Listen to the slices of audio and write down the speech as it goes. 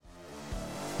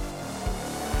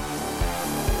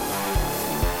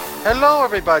Hello,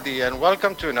 everybody, and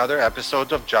welcome to another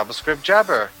episode of JavaScript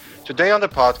Jabber. Today on the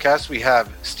podcast, we have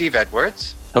Steve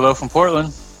Edwards. Hello from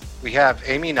Portland. We have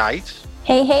Amy Knight.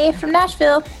 Hey, from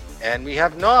Nashville. And we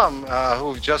have Noam,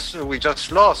 who we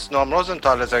just lost, Noam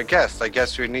Rosenthal, as our guest. I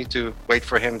guess we need to wait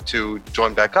for him to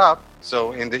join back up.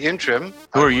 So in the interim...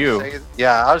 Who are you?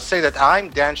 I'll say that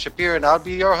I'm Dan Shapir, and I'll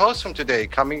be your host from today,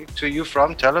 coming to you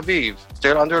from Tel Aviv,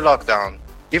 still under lockdown.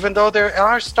 Even though they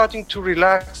are starting to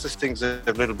relax things a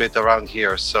little bit around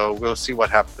here, so we'll see what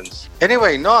happens.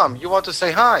 Anyway, Noam, you want to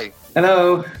say hi?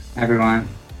 Hello, everyone.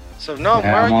 So, Noam,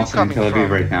 where are you coming from? I'm also in Tel Aviv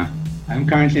right now. I'm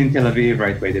currently in Tel Aviv,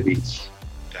 right by the beach.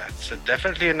 That's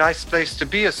definitely a nice place to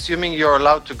be, assuming you're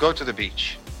allowed to go to the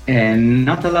beach. And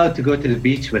not allowed to go to the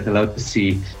beach, but allowed to see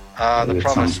it. The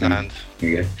promised land.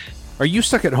 Yeah. Are you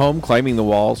stuck at home climbing the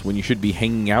walls when you should be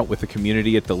hanging out with the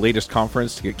community at the latest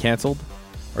conference to get canceled?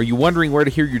 Are you wondering where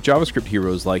to hear your JavaScript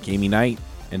heroes like Amy Knight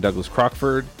and Douglas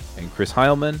Crockford and Chris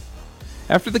Heilman?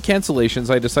 After the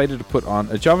cancellations, I decided to put on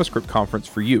a JavaScript conference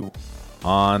for you,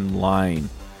 online.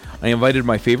 I invited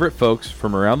my favorite folks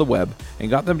from around the web and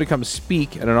got them to come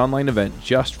speak at an online event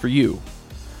just for you.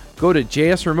 Go to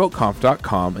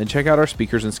jsremoteconf.com and check out our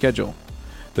speakers and schedule.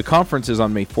 The conference is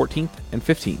on May 14th and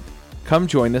 15th. Come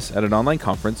join us at an online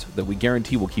conference that we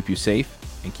guarantee will keep you safe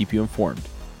and keep you informed.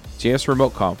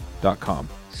 jsremoteconf.com.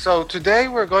 So today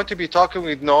we're going to be talking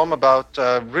with Noam about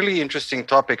a really interesting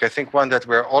topic, I think one that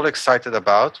we're all excited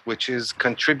about, which is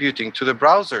contributing to the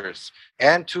browsers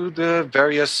and to the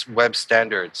various web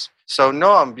standards. So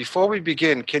Noam, before we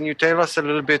begin, can you tell us a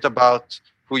little bit about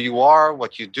who you are,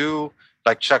 what you do?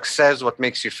 Like Chuck says, what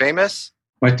makes you famous?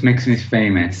 What makes me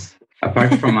famous?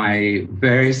 Apart from my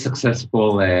very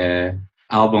successful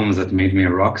albums that made me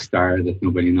a rock star that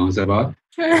nobody knows about.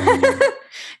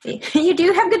 You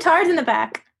do have guitars in the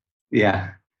back.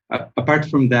 Yeah. Apart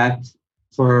from that,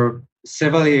 for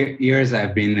several years,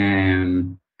 I've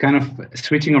been kind of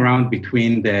switching around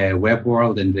between the web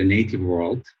world and the native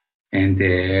world. And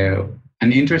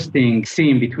an interesting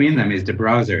theme between them is the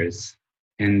browsers.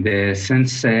 And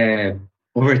since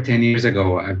over 10 years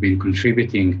ago, I've been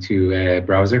contributing to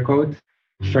browser code.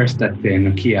 First at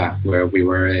Nokia, where we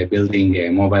were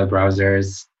building mobile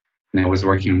browsers, and I was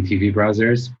working on TV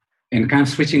browsers, and kind of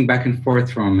switching back and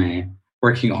forth from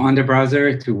working on the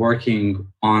browser to working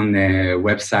on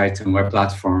websites and web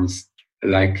platforms,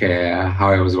 like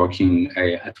how I was working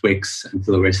at Wix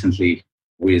until recently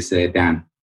with Dan.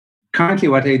 Currently,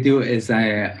 what I do is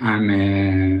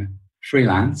I'm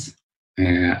freelance.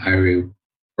 I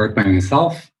work by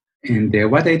myself. And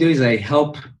what I do is I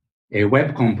help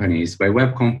web companies. By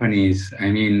web companies, I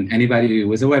mean anybody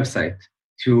with a website,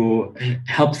 to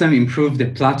help them improve the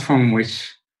platform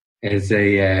which is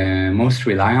they most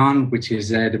rely on, which is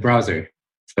the browser.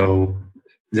 So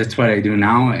that's what I do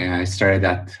now. I started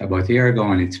that about a year ago,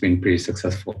 and it's been pretty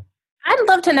successful. I'd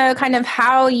love to know kind of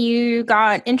how you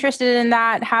got interested in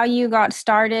that, how you got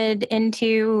started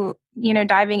into,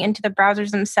 diving into the browsers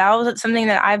themselves. It's something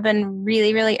that I've been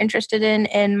really, really interested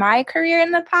in my career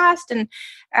in the past. And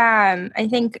I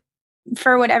think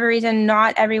for whatever reason,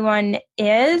 not everyone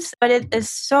is, but it is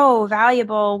so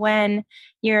valuable when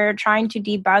you're trying to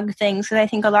debug things. Because I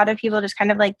think a lot of people just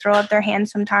kind of like throw up their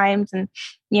hands sometimes, and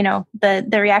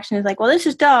the reaction is like, well, this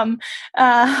is dumb, or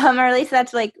at least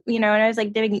that's like, and I was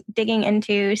like digging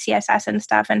into CSS and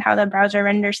stuff and how the browser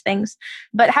renders things.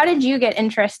 But how did you get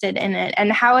interested in it,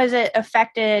 and how has it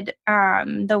affected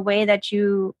the way that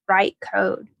you write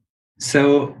code?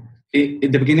 So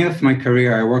at the beginning of my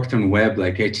career, I worked on web,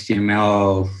 like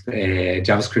HTML,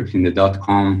 JavaScript in the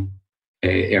 .com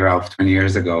era of 20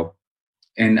 years ago.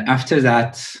 And after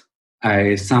that,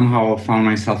 I somehow found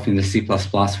myself in the C++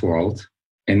 world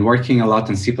and working a lot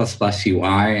on C++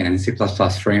 UI and C++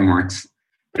 frameworks.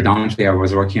 Predominantly, I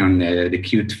was working on the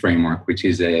Qt framework, which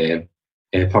is a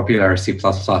popular C++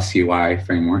 UI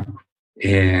framework.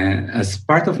 And as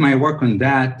part of my work on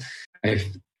that, I've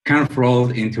kind of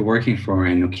rolled into working for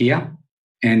Nokia.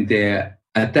 And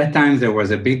at that time, there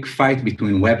was a big fight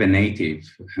between web and native.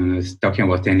 And I was talking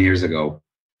about 10 years ago.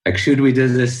 Like, should we do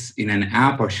this in an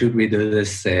app or should we do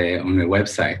this on a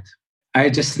website?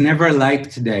 I just never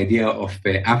liked the idea of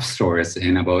app stores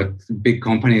and about big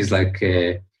companies like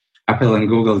Apple and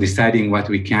Google deciding what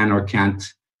we can or can't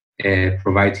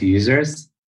provide to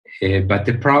users. But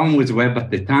the problem with web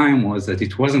at the time was that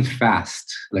it wasn't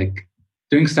fast. Like,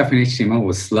 doing stuff in HTML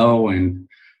was slow and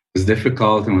was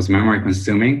difficult and was memory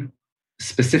consuming.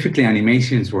 Specifically,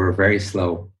 animations were very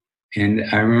slow. And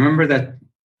I remember that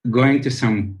going to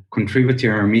some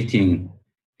contributor meeting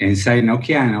inside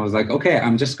Nokia, and I was like, okay,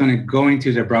 I'm just going to go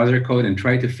into the browser code and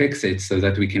try to fix it so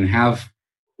that we can have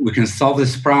we can solve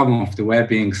this problem of the web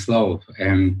being slow.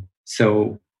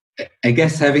 So I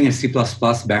guess having a C++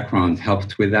 background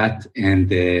helped with that,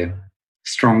 and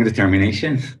strong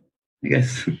determination, I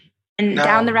guess. And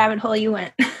down the rabbit hole you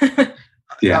went.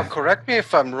 Yeah. Now, correct me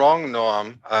if I'm wrong,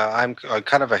 Noam. I'm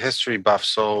kind of a history buff,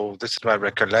 so this is my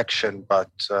recollection,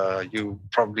 but you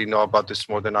probably know about this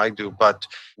more than I do. But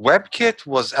WebKit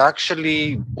was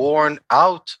actually born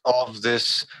out of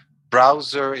this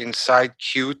browser inside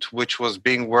Qt, which was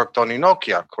being worked on in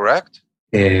Nokia, correct?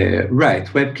 Right.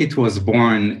 WebKit was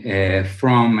born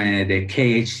from the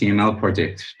KHTML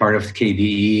project, part of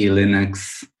KDE,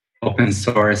 Linux, open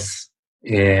source,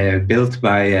 built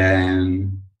by...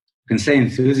 can say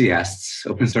enthusiasts,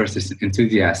 open source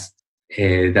enthusiasts,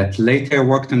 that later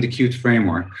worked on the Qt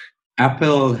framework.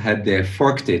 Apple had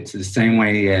forked it the same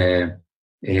way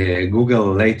Google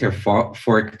later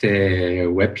forked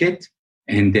WebKit,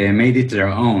 and made it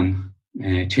their own,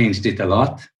 changed it a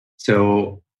lot.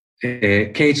 So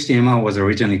KHTML was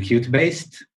originally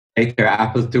Qt-based. Later,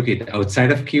 Apple took it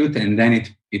outside of Qt, and then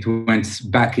it went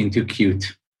back into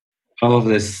Qt. All of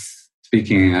this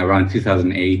speaking around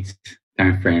 2008.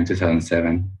 Timeframe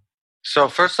 2007. So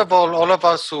first of all of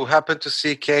us who happened to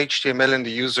see KHTML in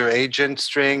the user agent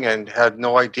string and had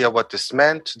no idea what this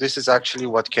meant, this is actually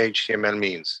what KHTML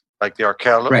means, like the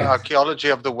archaeology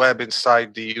of the web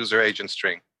inside the user agent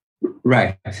string.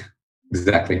 Right,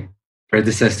 exactly.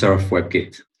 Predecessor of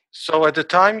WebKit. So at the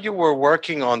time you were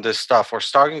working on this stuff or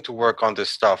starting to work on this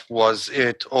stuff, was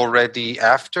it already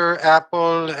after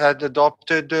Apple had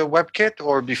adopted WebKit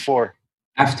or before?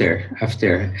 After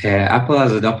Apple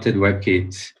has adopted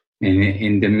WebKit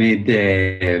in the mid,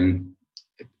 in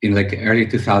like early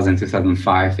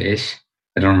 2005-ish.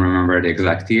 I don't remember the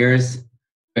exact years.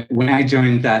 But when I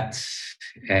joined that,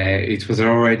 it was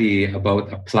already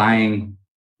about applying,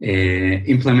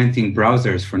 implementing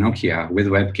browsers for Nokia with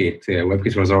WebKit.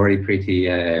 WebKit was already pretty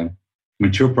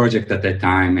mature project at that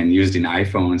time and used in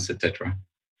iPhones, etc.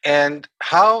 And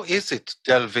how is it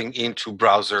delving into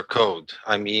browser code?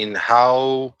 I mean,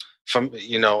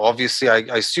 obviously I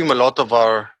assume a lot of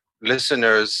our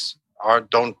listeners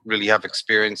don't really have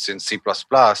experience in C++,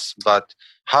 but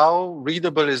how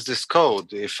readable is this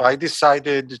code? If I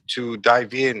decided to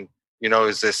dive in,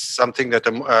 is this something that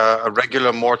a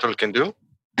regular mortal can do?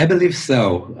 I believe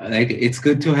so. Like, it's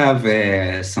good to have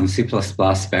some C++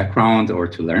 background or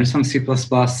to learn some C++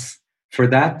 for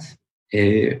that.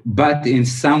 But in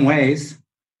some ways,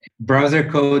 browser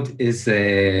code is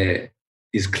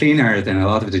cleaner than a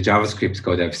lot of the JavaScript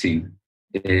code I've seen.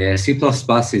 C++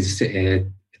 is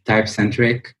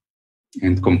type-centric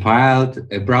and compiled.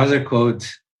 Browser code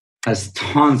has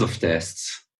tons of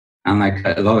tests, unlike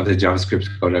a lot of the JavaScript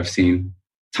code I've seen.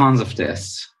 Tons of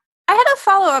tests. I had a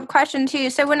follow-up question too.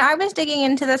 So when I was digging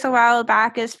into this a while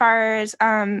back, as far as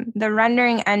the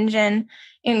rendering engine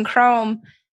in Chrome,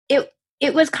 it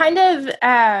was kind of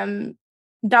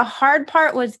the hard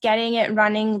part was getting it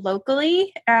running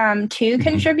locally to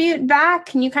contribute back.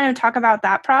 Can you kind of talk about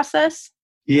that process?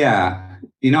 Yeah,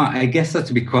 I guess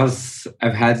that's because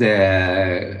I've had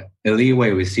a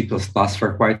leeway with C++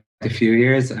 for quite a few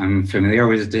years. I'm familiar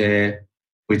with the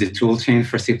toolchain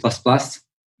for C++.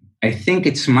 I think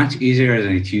it's much easier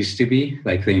than it used to be.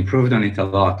 Like, they improved on it a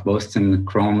lot, both in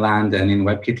Chrome land and in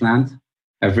WebKit land.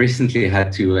 I've recently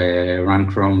had to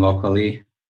run Chrome locally,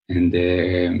 and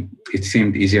it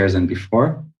seemed easier than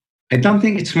before. I don't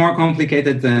think it's more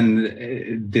complicated than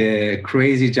the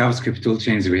crazy JavaScript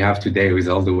toolchains we have today with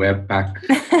all the Webpack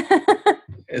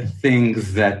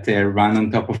things that run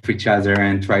on top of each other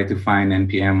and try to find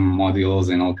NPM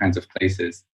modules in all kinds of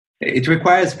places. It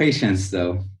requires patience,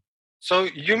 though. So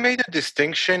you made a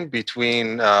distinction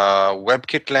between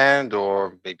WebKit land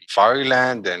or maybe Fari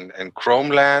land and Chrome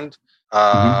land.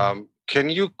 Can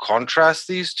you contrast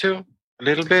these two a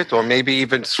little bit, or maybe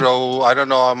even throw, I don't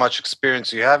know how much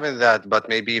experience you have in that, but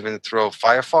maybe even throw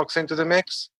Firefox into the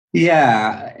mix?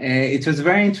 Yeah, it was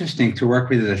very interesting to work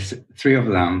with the three of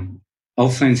them.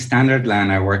 Also in standard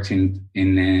land, I worked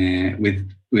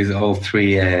with all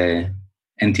three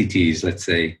entities, let's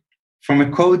say.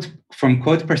 From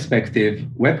code perspective,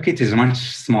 WebKit is much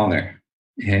smaller.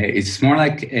 It's more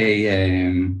like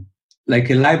a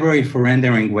library for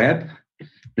rendering web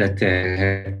that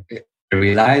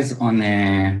relies on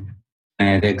the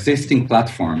existing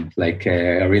platform,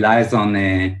 relies on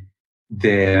the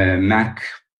Mac,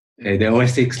 the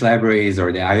OS X libraries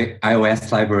or the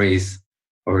iOS libraries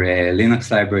or Linux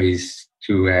libraries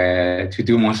to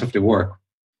do most of the work,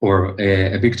 or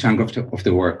a big chunk of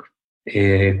the work.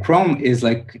 Chrome is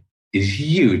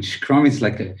huge. Chrome is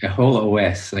like a whole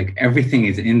OS. Like, everything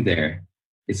is in there.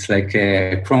 It's like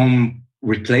Chrome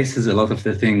replaces a lot of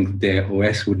the things the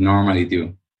OS would normally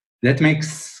do. That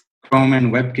makes Chrome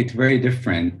and WebKit very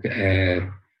different.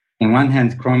 On one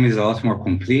hand, Chrome is a lot more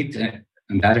complete.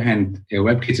 On the other hand,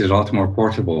 WebKit is a lot more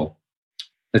portable.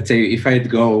 Let's say if I'd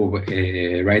go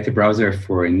write a browser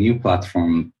for a new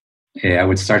platform, I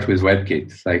would start with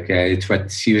WebKit. It's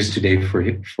what's used today for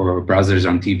browsers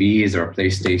on TVs or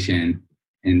PlayStation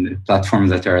and platforms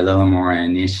that are a little more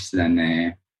niche than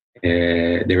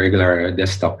the regular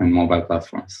desktop and mobile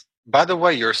platforms. By the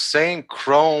way, you're saying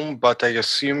Chrome, but I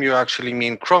assume you actually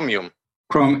mean Chromium.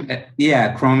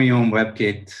 Chromium,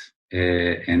 WebKit,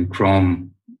 and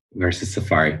Chrome versus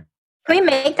Safari. Can we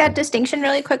make that distinction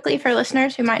really quickly for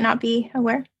listeners who might not be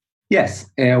aware? Yes.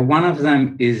 One of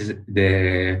them is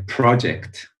the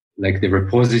project, like the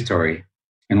repository,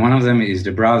 and one of them is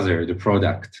the browser, the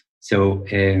product. So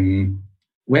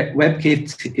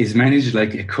WebKit is managed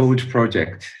like a code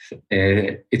project.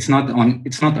 It's not on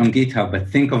GitHub, but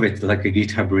think of it like a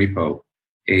GitHub repo.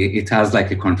 It has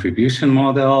like a contribution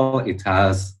model. It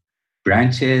has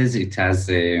branches. It has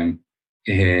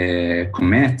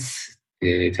commits.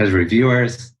 It has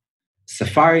reviewers.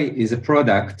 Safari is a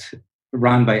product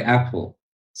run by Apple.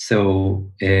 So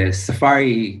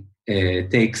Safari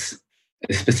takes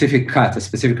a specific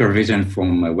revision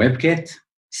from WebKit,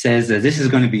 says that this is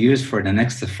going to be used for the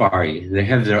next Safari. They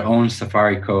have their own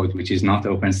Safari code, which is not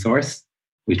open source,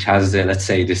 which has, let's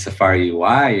say, the Safari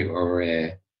UI or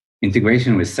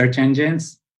integration with search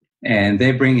engines. And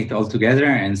they bring it all together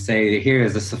and say, here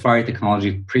is the Safari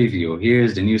technology preview.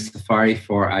 Here's the new Safari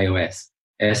for iOS.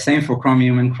 Same for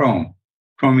Chromium and Chrome.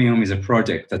 Chromium is a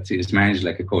project that is managed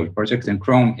like a code project, and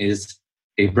Chrome is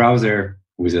a browser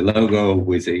with a logo,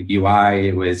 with a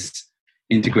UI, with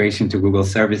integration to Google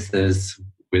services,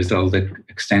 with all the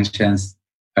extensions.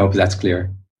 I hope that's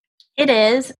clear. It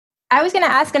is. I was going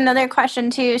to ask another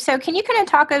question too. So can you kind of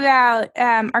talk about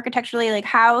architecturally, like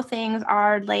how things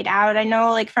are laid out? I know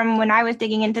like from when I was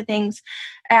digging into things,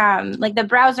 like the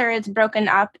browser is broken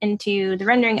up into the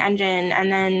rendering engine.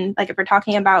 And then like if we're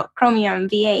talking about Chromium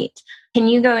V8, can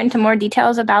you go into more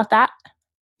details about that?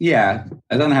 Yeah,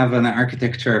 I don't have an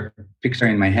architecture picture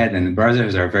in my head, and the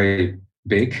browsers are very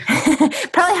big.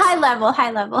 Probably high level.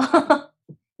 High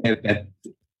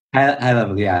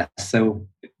level, yeah. So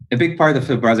a big part of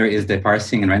the browser is the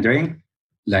parsing and rendering.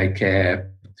 Like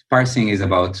parsing is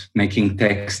about making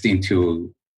text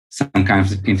into some kind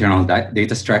of internal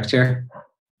data structure.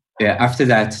 After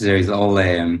that, there's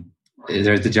the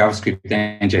JavaScript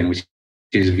engine, which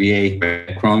is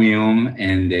V8 Chromium,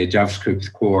 and the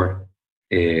JavaScript core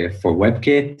for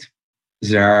WebKit.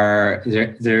 There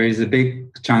is a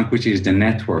big chunk which is the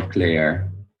network layer,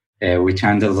 which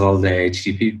handles all the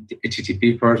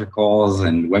HTTP protocols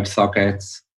and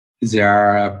WebSockets. There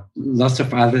are lots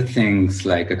of other things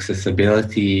like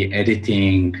accessibility,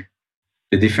 editing,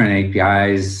 the different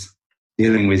APIs,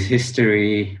 dealing with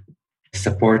history,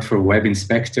 support for Web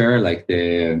Inspector, like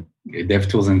the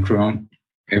DevTools and Chrome,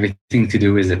 everything to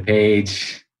do with the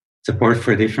page, support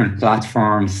for different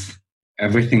platforms,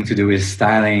 everything to do with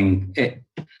styling.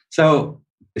 So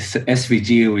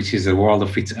SVG, which is a world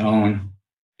of its own,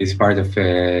 is part of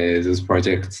those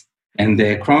projects. And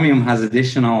the Chromium has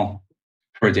additional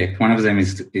projects. One of them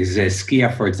is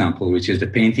Skia, for example, which is the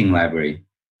painting library.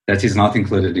 That is not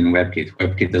included in WebKit.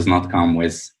 WebKit does not come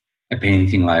with a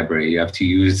painting library. You have to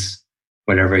use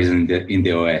whatever is in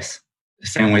the OS.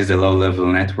 Same with the low-level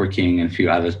networking and a few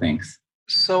other things.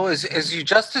 So as you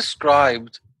just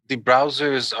described, the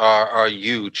browsers are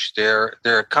huge.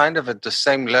 They're kind of at the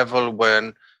same level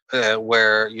where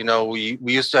we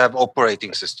used to have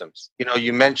operating systems.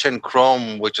 You mentioned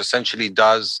Chrome, which essentially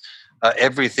does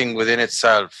everything within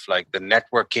itself, like the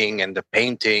networking and the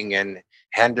painting and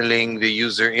handling the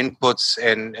user inputs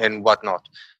and whatnot.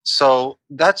 So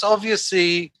that's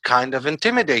obviously kind of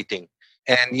intimidating.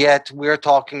 And yet we're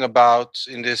talking about,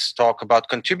 in this talk, about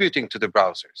contributing to the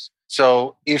browsers.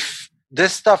 So if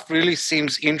this stuff really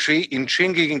seems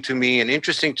intriguing to me and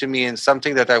interesting to me and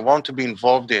something that I want to be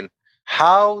involved in,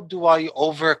 how do I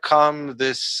overcome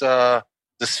this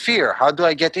fear? How do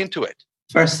I get into it?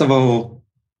 First of all,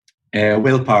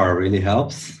 willpower really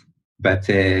helps. But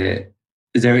there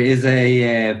is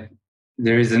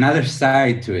another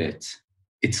side to it.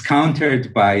 It's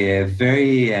countered by a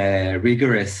very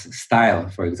rigorous style,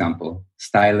 for example,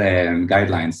 style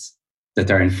guidelines that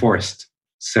are enforced.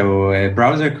 So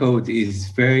browser code is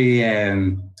very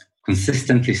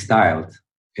consistently styled.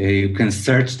 You can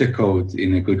search the code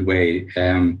in a good way.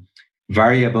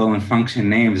 Variable and function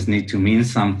names need to mean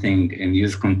something and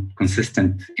use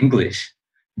consistent English.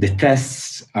 The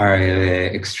tests are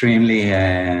extremely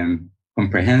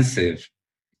comprehensive.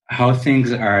 how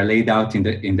things are laid out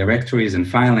in directories and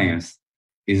file names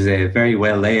is very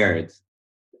well layered.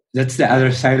 That's the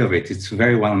other side of it. It's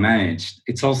very well managed.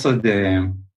 It's also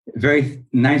the very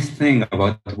nice thing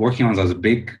about working on those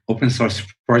big open source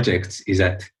projects is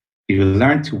that you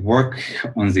learn to work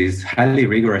on these highly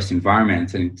rigorous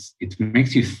environments, and it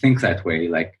makes you think that way.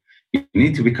 Like, you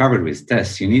need to be covered with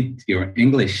tests. You need your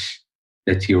English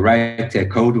that you write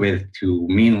code with to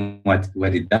mean what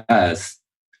it does.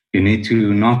 You need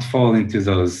to not fall into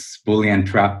those Boolean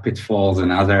trap pitfalls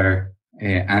and other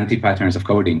anti-patterns of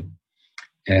coding.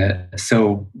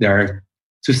 So there are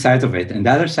two sides of it. And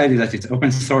the other side is that it's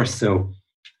open source. So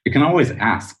you can always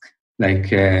ask. Like,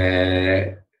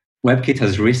 WebKit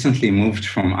has recently moved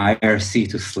from IRC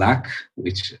to Slack,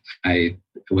 which I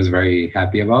was very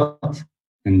happy about.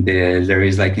 And there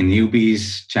is like a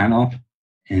newbies channel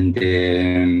and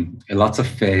lots of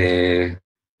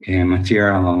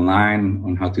material online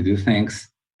on how to do things.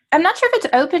 I'm not sure if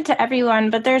it's open to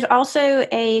everyone, but there's also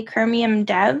a Chromium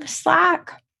Dev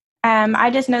Slack.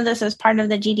 I just know this as part of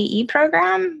the GDE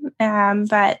program,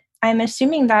 but I'm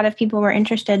assuming that if people were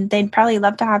interested, they'd probably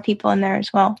love to have people in there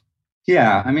as well.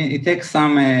 Yeah, I mean, it takes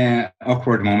some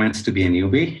awkward moments to be a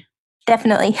newbie.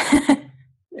 Definitely.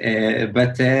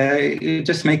 But you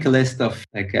just make a list of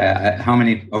like how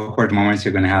many awkward moments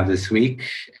you're going to have this week,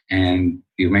 and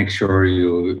you make sure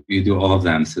you do all of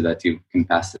them so that you can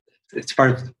pass it. It's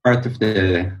part of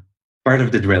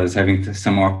the drill is having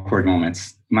some awkward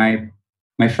moments. My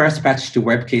first patch to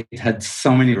WebKit had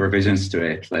so many revisions to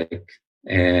it, like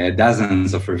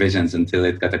dozens of revisions until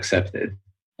it got accepted.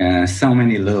 So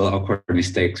many little awkward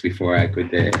mistakes before I could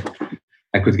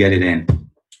get it in.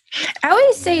 I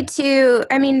always say too,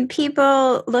 I mean,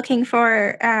 people looking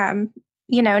for,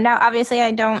 now obviously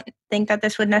I don't think that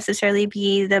this would necessarily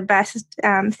be the best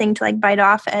thing to like bite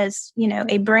off as,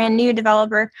 a brand new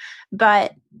developer,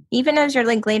 but even as you're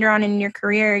like later on in your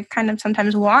career, you kind of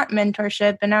sometimes want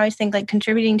mentorship. And I always think like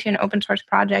contributing to an open source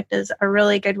project is a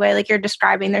really good way. Like you're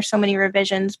describing, there's so many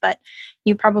revisions, but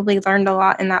you probably learned a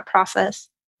lot in that process.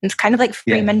 It's kind of like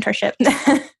free mentorship.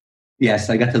 Yes,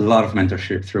 I got a lot of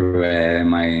mentorship through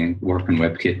my work on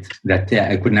WebKit that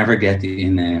I could never get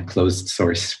in a closed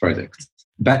source project.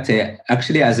 But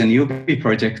actually, as a newbie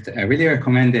project, I really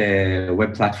recommend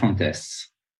web platform tests.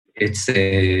 It's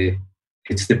the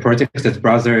project that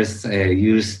browsers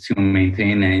use to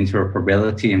maintain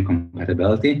interoperability and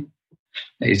compatibility.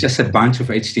 It's just a bunch of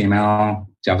HTML,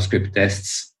 JavaScript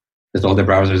tests that all the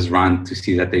browsers run to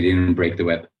see that they didn't break the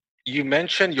web. You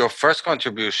mentioned your first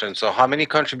contribution. So how many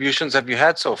contributions have you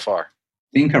had so far?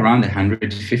 I think around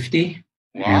 150.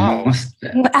 Wow.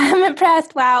 I'm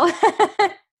impressed. Wow.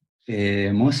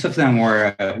 Most of them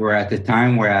were at the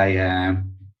time where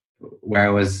I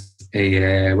was a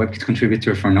WebKit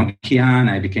contributor for Nokia,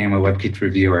 and I became a WebKit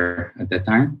reviewer at that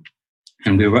time.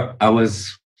 And I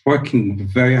was working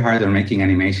very hard on making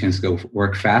animations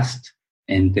work fast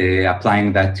and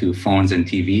applying that to phones and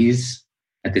TVs.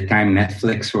 At the time,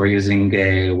 Netflix were using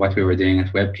what we were doing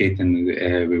at WebKit, and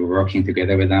we were working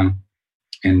together with them.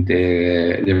 And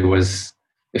there was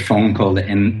a phone called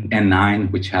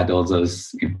N9, which had all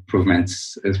those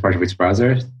improvements as part of its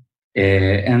browser.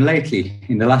 And lately,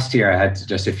 in the last year, I had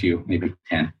just a few, maybe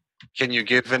 10. Can you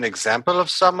give an example of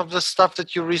some of the stuff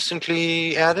that you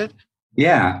recently added?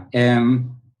 Yeah.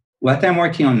 What I'm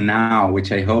working on now,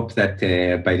 which I hope that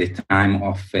by the time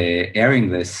of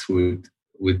airing this would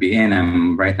be in,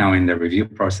 I'm right now in the review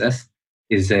process,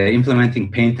 is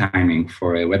implementing paint timing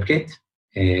for WebKit.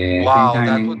 Wow,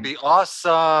 that would be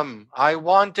awesome. I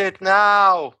want it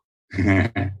now.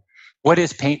 What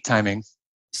is paint timing?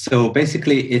 So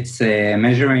basically, it's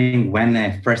measuring when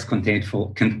a first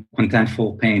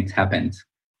contentful paint happened.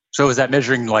 So is that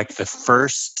measuring like the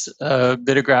first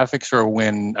bit of graphics, or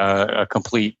when a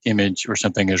complete image or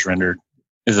something is rendered?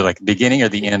 Is it like the beginning or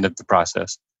the end of the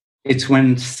process? It's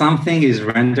when something is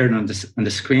rendered on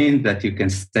the screen that you can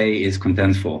say is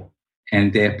contentful.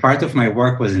 And part of my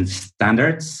work was in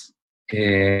standards.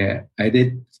 I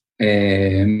did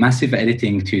massive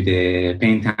editing to the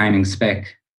paint timing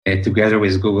spec together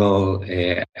with Google,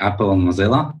 Apple, and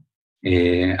Mozilla.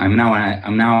 I'm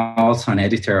now also an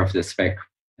editor of the spec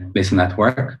based on that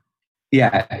work.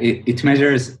 Yeah, it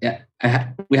measures.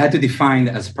 We had to define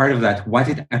as part of that what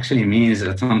it actually means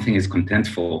that something is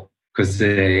contentful. Because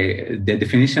the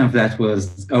definition of that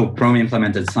was, Chrome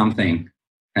implemented something.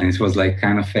 And it was like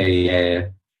kind of a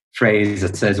phrase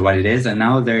that says what it is. And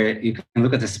now you can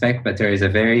look at the spec, but there is a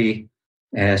very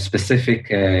specific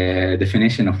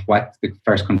definition of what the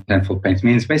first contentful paint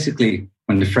means. Basically,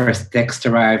 when the first text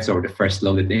arrives or the first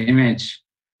loaded image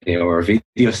or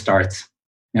video starts,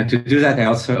 Now, to do that, I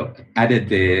also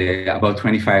added about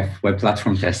 25 web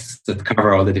platform tests that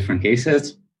cover all the different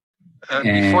cases.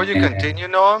 Before you continue,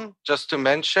 Noam, just to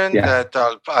mention that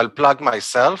I'll plug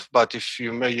myself, but if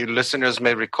you listeners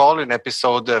may recall, in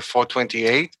episode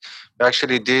 428, we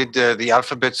actually did the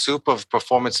alphabet soup of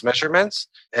performance measurements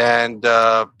and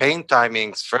paint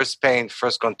timings, first paint,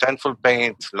 first contentful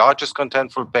paint, largest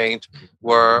contentful paint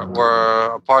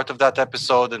were a part of that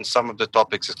episode, and some of the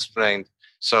topics explained.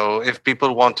 So if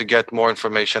people want to get more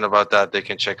information about that, they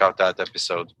can check out that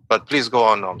episode. But please go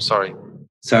on, Noam. Sorry.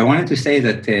 So I wanted to say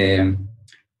that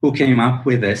who came up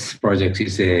with this project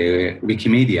is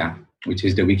Wikimedia, which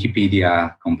is the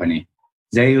Wikipedia company.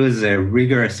 They use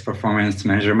rigorous performance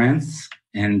measurements,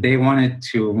 and they wanted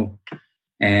to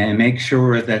make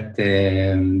sure that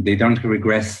they don't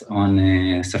regress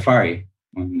on Safari,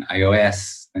 on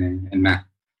iOS and Mac.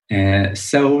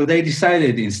 So they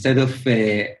decided, instead of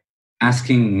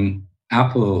asking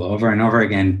Apple over and over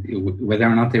again whether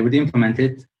or not they would implement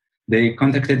it, they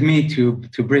contacted me to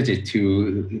bridge it,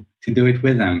 to do it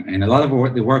with them. And a lot of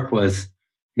the work was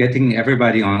getting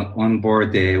everybody on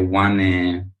board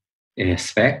one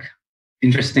spec.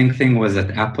 Interesting thing was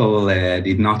that Apple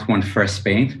did not want first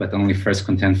paint, but only first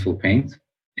contentful paint.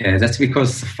 That's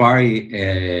because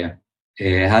Safari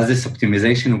has this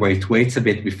optimization where it waits a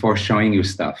bit before showing you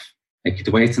stuff. Like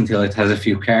it waits until it has a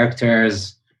few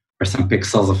characters or some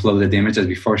pixels of loaded images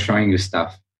before showing you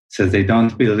stuff. So they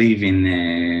don't believe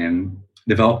in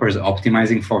developers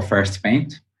optimizing for first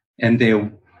paint. And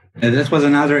that was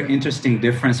another interesting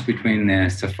difference between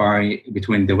Safari,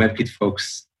 between the WebKit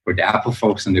folks, or the Apple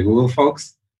folks and the Google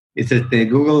folks, is that the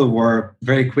Google were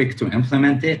very quick to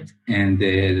implement it. And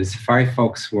the Safari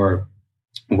folks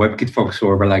WebKit folks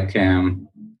were like,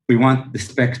 we want the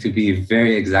spec to be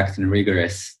very exact and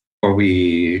rigorous, or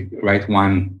we write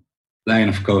one line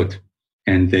of code.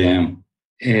 And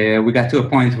we got to a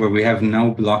point where we have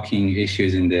no blocking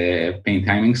issues in the paint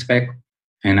timing spec.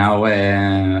 And now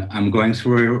I'm going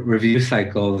through review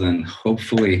cycles, and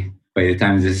hopefully by the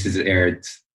time this is aired,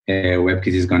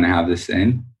 WebKit is going to have this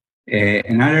in.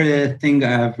 Another thing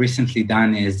I've recently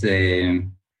done is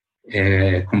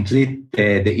complete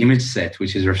the image set,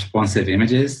 which is responsive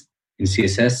images in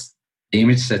CSS. The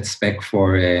image set spec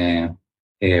for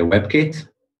WebKit.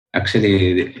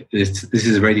 Actually, this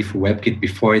is ready for WebKit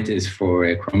before it is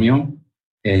for Chromium.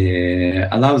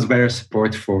 Allows better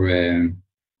support for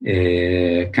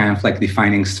kind of like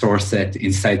defining source set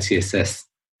inside CSS.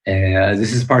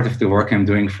 This is part of the work I'm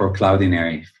doing for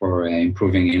Cloudinary, for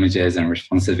improving images and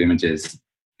responsive images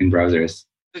in browsers.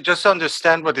 Just to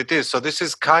understand what it is. So this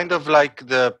is kind of like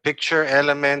the picture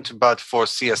element, but for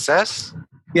CSS?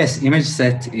 Yes, image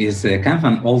set is kind of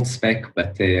an old spec,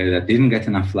 but that didn't get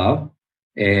enough love.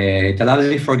 It allows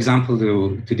you, for example,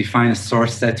 to define a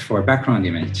source set for a background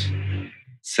image.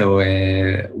 So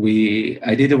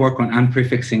I did the work on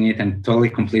unprefixing it and totally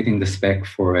completing the spec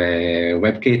for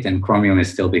WebKit, and Chromium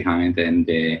is still behind and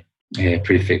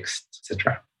prefixed,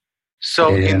 etc.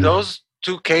 So in those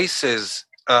two cases,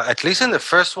 at least in the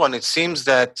first one, it seems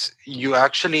that you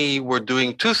actually were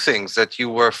doing two things, that you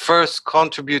were first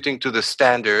contributing to the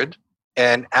standard,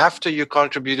 and after you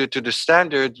contributed to the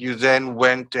standard, you then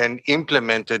went and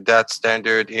implemented that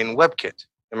standard in WebKit.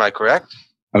 Am I correct?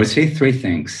 I would say three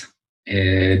things.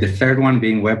 The third one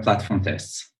being web platform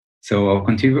tests. So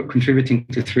contributing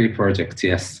to three projects,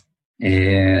 yes.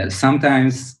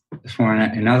 Sometimes for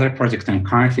another project I'm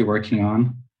currently working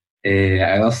on,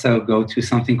 I also go to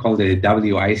something called the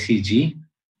WICG,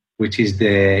 which is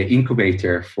the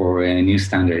incubator for new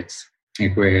standards,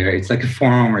 where it's like a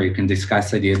forum where you can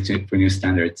discuss ideas for new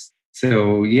standards.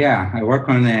 So yeah, I work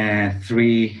on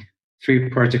three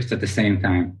projects at the same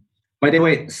time. By the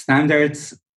way,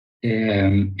 standards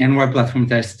and web platform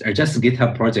tests are just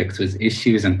GitHub projects with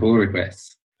issues and pull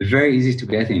requests. Very easy to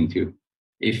get into.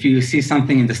 If you see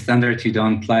something in the standard you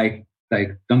don't like,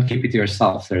 don't keep it to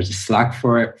yourself. There's a Slack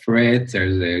for it.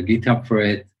 There's a GitHub for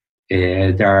it.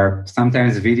 There are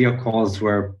sometimes video calls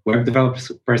where web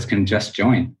developers can just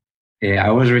join.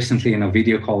 I was recently in a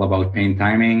video call about paint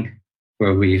timing,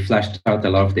 where we fleshed out a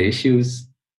lot of the issues,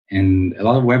 and a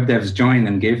lot of web devs joined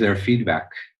and gave their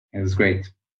feedback. It was great.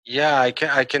 Yeah, I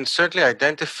can certainly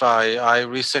identify. I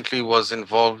recently was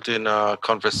involved in a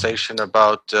conversation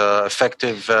about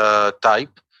effective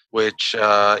type, which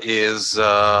is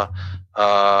the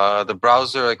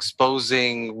browser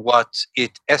exposing what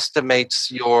it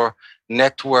estimates your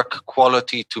network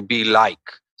quality to be like.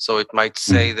 So it might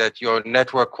say that your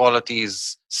network quality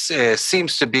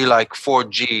seems to be like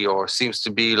 4G, or seems to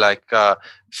be like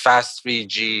fast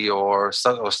 3G, or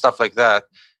stuff like that.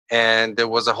 And there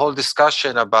was a whole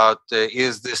discussion about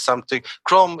is this something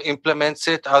Chrome implements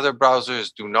it, other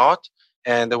browsers do not.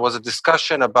 And there was a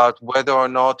discussion about whether or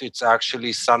not it's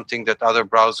actually something that other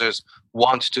browsers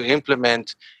want to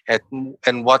implement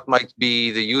and what might be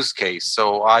the use case.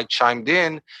 So I chimed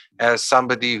in as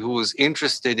somebody who's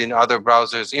interested in other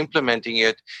browsers implementing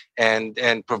it and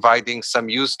providing some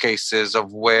use cases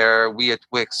of where we at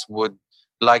Wix would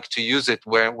like to use it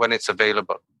when it's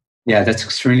available. Yeah, that's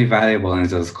extremely valuable in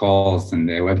those calls, and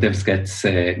the web devs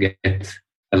get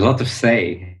a lot of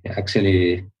say.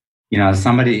 Actually, as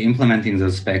somebody implementing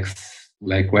those specs,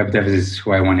 like web devs is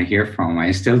who I want to hear from.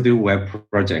 I still do web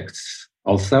projects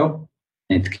also.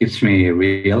 It keeps me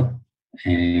real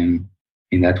in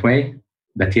that way.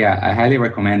 But yeah, I highly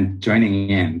recommend joining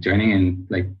in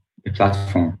like the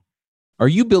platform. Are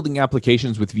you building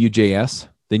applications with Vue.js?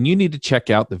 Then you need to check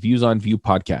out the Views on Vue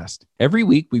podcast. Every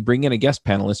week, we bring in a guest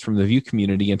panelist from the Vue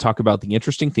community and talk about the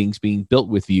interesting things being built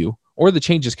with Vue or the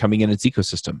changes coming in its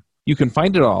ecosystem. You can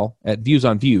find it all at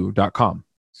viewsonvue.com.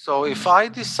 So if I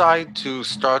decide to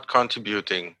start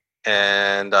contributing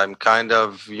and I'm kind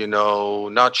of,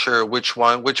 not sure which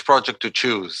project to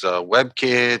choose,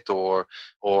 WebKit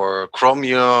or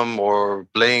Chromium or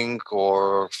Blink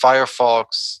or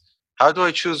Firefox, how do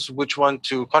I choose which one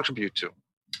to contribute to?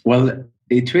 Well,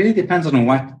 it really depends on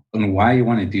why you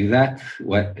want to do that,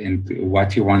 what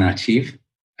you want to achieve.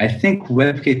 I think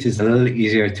WebKit is a little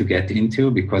easier to get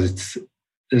into because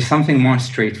there's something more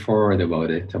straightforward about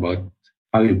it, about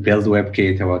how you build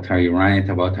WebKit, about how you run it,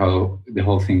 about how the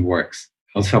whole thing works.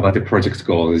 Also about the project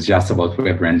goal. It's just about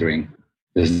web rendering.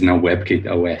 There's no WebKit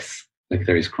OS like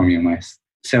there is Chromium OS.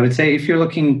 So I would say if you're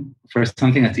looking for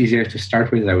something that's easier to start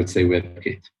with, I would say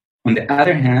WebKit. On the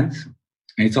other hand,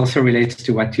 it also relates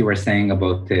to what you were saying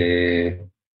about the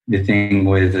thing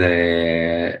with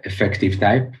effective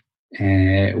type.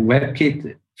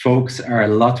 WebKit folks are a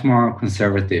lot more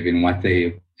conservative in what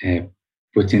they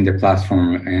put in the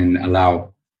platform and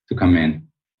allow to come in.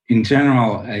 In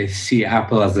general, I see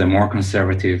Apple as a more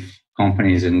conservative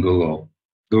company than Google.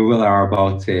 Google are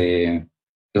about a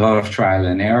lot of trial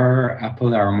and error.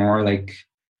 Apple are more like,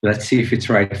 let's see if it's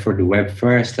right for the web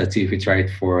first. Let's see if it's right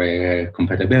for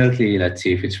compatibility. Let's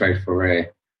see if it's right for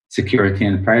security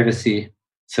and privacy.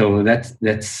 So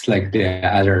that's like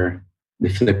the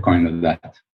flip coin of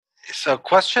that. So,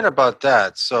 question about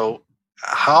that. So,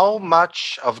 how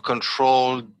much of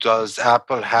control does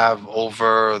Apple have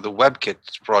over the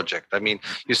WebKit project? I mean,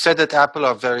 you said that Apple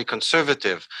are very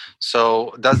conservative.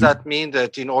 So, does that mean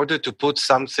that in order to put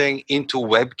something into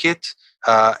WebKit,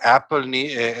 Apple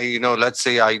let's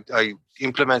say I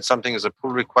implement something as a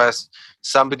pull request,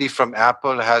 somebody from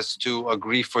Apple has to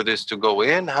agree for this to go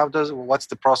in? What's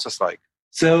the process like?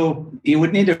 So you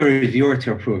would need a reviewer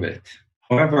to approve it.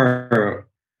 However,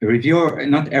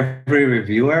 not every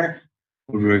reviewer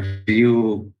will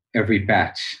review every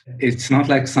patch. It's not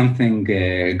like something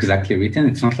exactly written.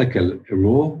 It's not like a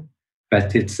rule,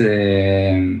 but it's how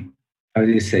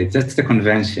do you say it? That's the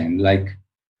convention. Like,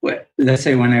 let's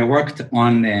say when I worked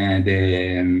on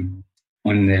the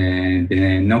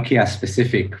Nokia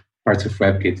specific parts of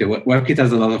WebKit, WebKit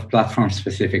has a lot of platform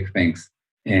specific things.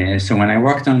 So when I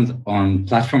worked on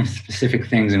platform specific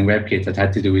things in WebKit that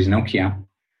had to do with Nokia,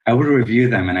 I would review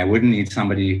them and I wouldn't need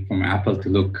somebody from Apple to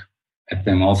look at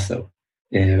them also.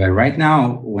 But right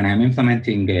now, when I'm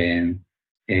implementing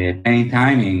penny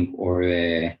timing or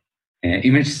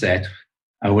image set,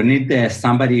 I would need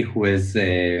somebody who is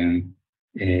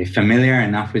familiar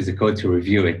enough with the code to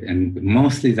review it. And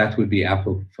mostly that would be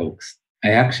Apple folks.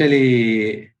 I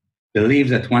actually believe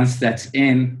that once that's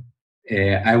in,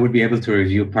 I would be able to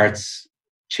review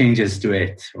changes to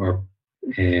it or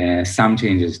some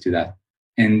changes to that.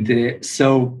 And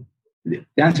so the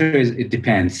answer is it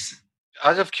depends.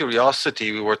 Out of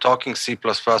curiosity, we were talking C++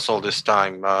 all this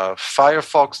time.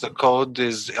 Firefox, the code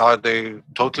are they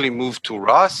totally moved to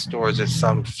Rust or is it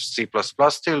some C++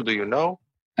 still? Do you know?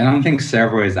 I don't think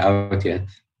Servo is out yet.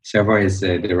 Servo is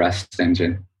the Rust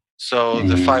engine. So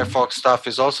the Firefox stuff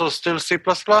is also still C++?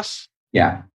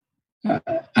 Yeah.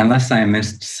 Unless I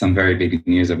missed some very big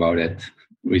news about it,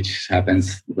 which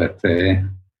happens. But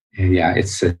yeah,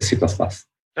 it's C++.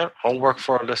 Yeah, homework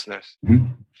for our listeners. Mm-hmm.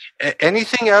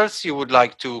 Anything else you would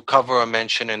like to cover or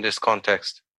mention in this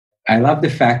context? I love the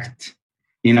fact,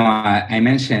 I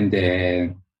mentioned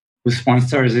who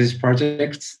sponsors these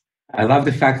projects. I love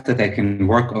the fact that I can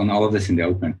work on all of this in the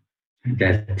open,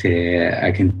 that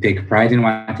I can take pride in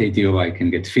what I do. I can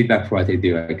get feedback for what I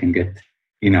do. I can get,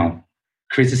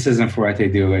 criticism for what I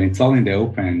do. And it's all in the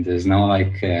open. There's no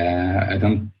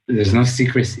there's no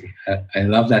secrecy. I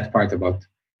love that part about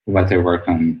what I work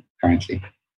on currently.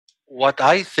 what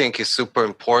I think is super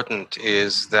important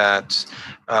is that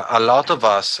a lot of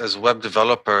us as web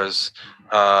developers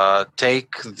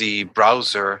take the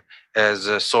browser as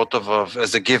a sort of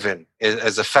as a given,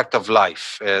 as a fact of life,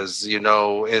 as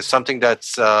as something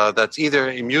that's either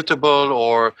immutable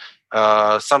or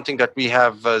something that we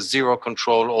have zero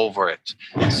control over it.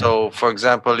 So, for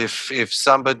example, if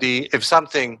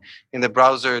something in the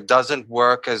browser doesn't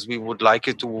work as we would like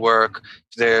it to work,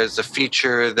 there's a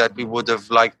feature that we would have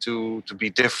liked to be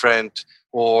different,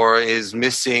 or is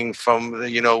missing from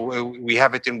we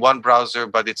have it in one browser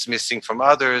but it's missing from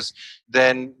others,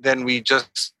 then we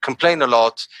just complain a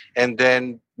lot and then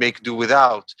make do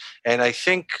without. And I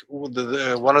think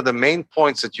one of the main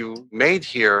points that you made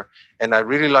here, and I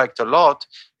really liked a lot,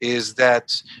 is that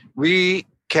we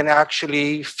can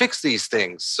actually fix these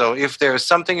things. So if there's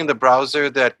something in the browser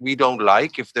that we don't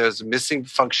like, if there's missing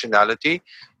functionality,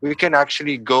 we can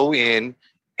actually go in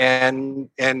and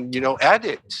add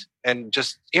it and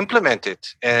just implement it,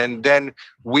 and then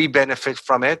we benefit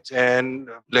from it, and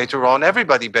later on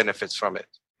everybody benefits from it.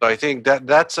 So I think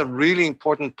that's a really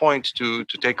important point to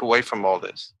take away from all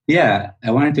this. Yeah,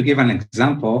 I wanted to give an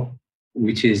example,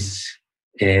 which is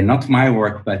not my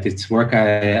work, but it's work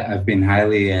I've been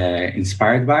highly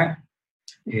inspired by,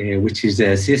 which is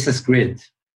CSS Grid.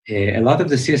 A lot of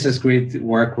the CSS Grid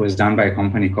work was done by a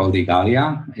company called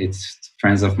Igalia. It's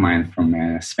friends of mine from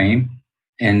Spain.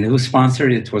 And who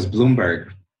sponsored it was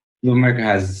Bloomberg. Bloomberg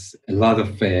has a lot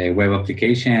of web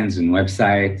applications and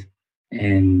website,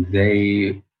 and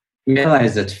they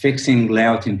realized that fixing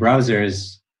layout in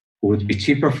browsers would be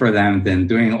cheaper for them than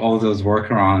doing all those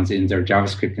workarounds in their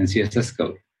JavaScript and CSS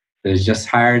code. They just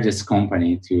hired this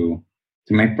company to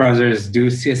make browsers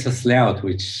do CSS layout,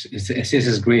 which is a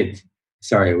CSS grid,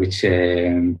 which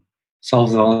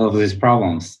solves all of these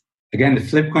problems. Again, the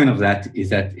flip coin of that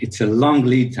is that it's a long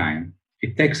lead time.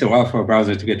 It takes a while for a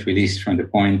browser to get released from the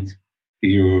point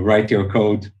you write your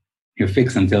code, you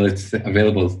fix until it's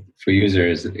available for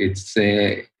users.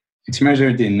 It's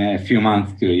measured in a few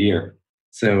months to a year.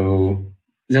 So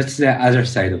that's the other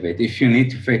side of it. If you need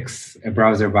to fix a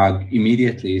browser bug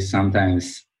immediately,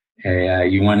 sometimes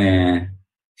you want to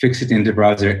fix it in the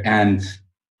browser and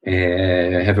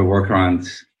have a workaround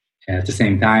at the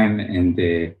same time,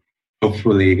 and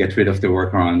hopefully get rid of the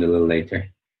workaround a little later.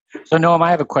 So Noam, I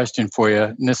have a question for you,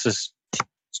 and this is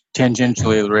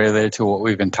tangentially related to what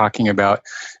we've been talking about.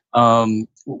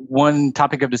 One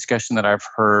topic of discussion that I've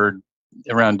heard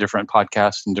around different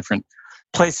podcasts and different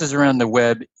places around the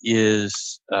web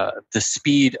is the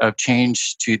speed of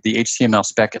change to the HTML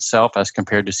spec itself as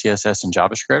compared to CSS and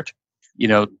JavaScript.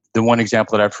 The one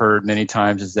example that I've heard many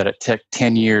times is that it took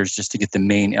 10 years just to get the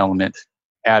main element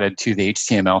added to the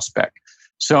HTML spec.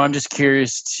 So I'm just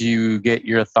curious to get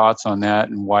your thoughts on that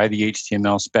and why the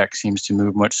HTML spec seems to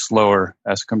move much slower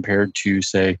as compared to,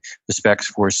 say, the specs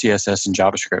for CSS and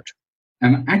JavaScript.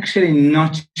 I'm actually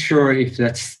not sure if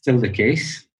that's still the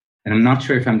case, and I'm not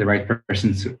sure if I'm the right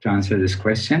person to answer this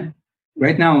question.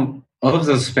 Right now, all of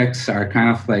those specs are kind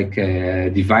of like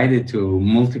divided to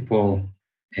multiple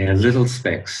little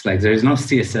specs. Like there's no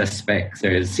CSS specs,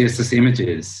 there's CSS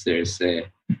images, there's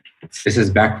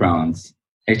CSS backgrounds.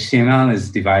 HTML is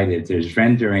divided. There's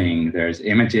rendering, there's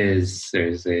images,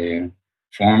 there's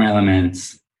form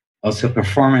elements. Also,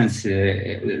 performance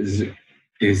is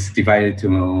divided to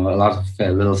a lot of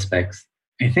little specs.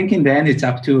 I think in the end, it's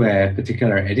up to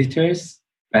particular editors.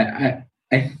 But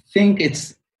I think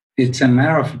it's a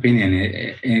matter of opinion.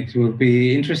 It will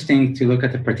be interesting to look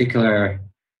at a particular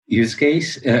use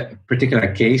case,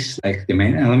 particular case like the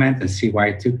main element, and see why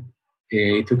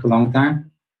it took a long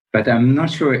time. But I'm not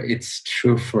sure it's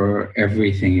true for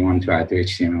everything you want to add to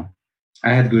HTML.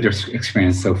 I had good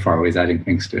experience so far with adding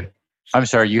things to it. I'm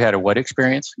sorry, you had a what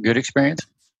experience? Good experience?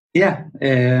 Yeah.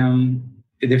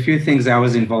 The few things I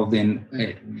was involved in,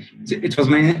 it was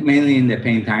mainly in the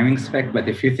paint timing spec, but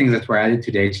the few things that were added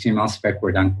to the HTML spec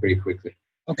were done pretty quickly.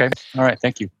 Okay. All right.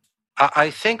 Thank you. I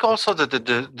think also that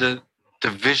the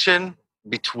division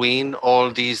between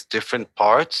all these different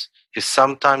parts is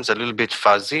sometimes a little bit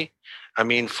fuzzy. I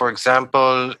mean, for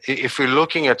example, if we're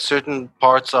looking at certain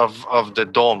parts of the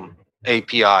DOM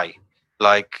API,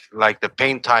 like the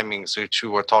paint timings which we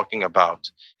were talking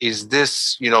about, is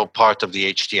this, part of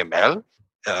the HTML?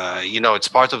 It's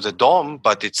part of the DOM,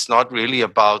 but it's not really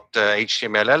about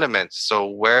HTML elements. So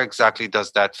where exactly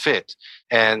does that fit?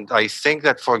 And I think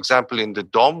that, for example, in the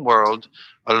DOM world,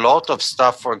 a lot of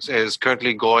stuff is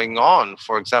currently going on.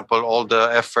 For example, all the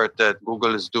effort that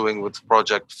Google is doing with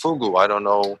Project Fugu. I don't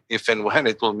know if and when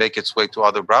it will make its way to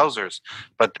other browsers,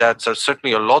 but that's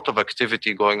certainly a lot of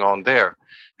activity going on there.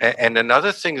 And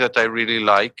another thing that I really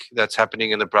like that's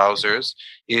happening in the browsers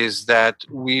is that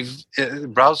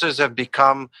browsers have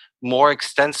become more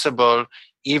extensible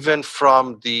even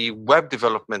from the web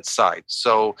development side.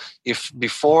 So if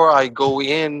before I go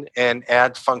in and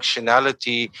add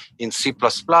functionality in C++,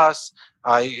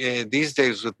 these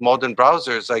days with modern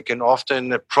browsers, I can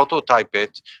often prototype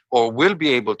it or will be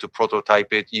able to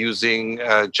prototype it using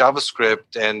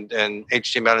JavaScript and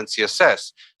HTML and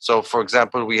CSS. So, for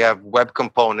example, we have web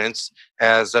components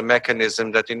as a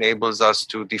mechanism that enables us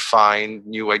to define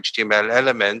new HTML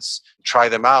elements, try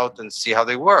them out, and see how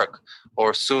they work.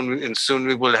 Or soon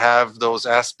we will have those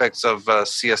aspects of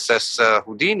CSS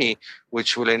Houdini,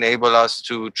 which will enable us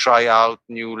to try out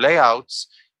new layouts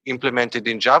implemented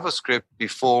in JavaScript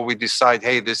before we decide,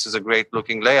 hey, this is a great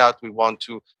looking layout. We want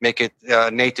to make it a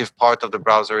native part of the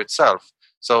browser itself.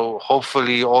 So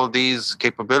hopefully all these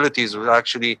capabilities will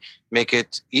actually make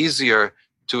it easier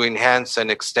to enhance and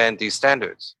extend these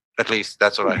standards. At least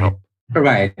that's what I hope.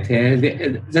 Right.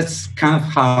 That's kind of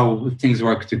how things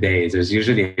work today. There's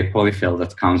usually a polyfill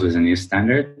that comes with a new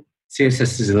standard.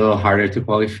 CSS is a little harder to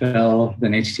polyfill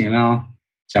than HTML.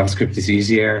 JavaScript is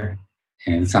easier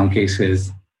in some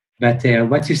cases. But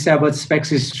what you said about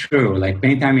specs is true. Like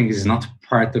paint timing is not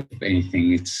part of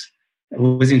anything.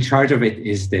 Who's in charge of it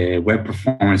is the web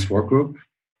performance work group.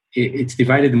 It's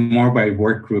divided more by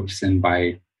work groups and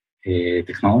by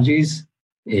technologies.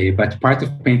 But part of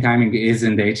paint timing is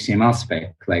in the HTML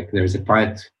spec. Like there's a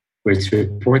part where it's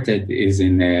reported is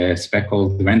in a spec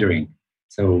called rendering.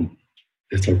 So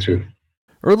that's all true.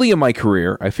 Early in my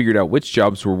career, I figured out which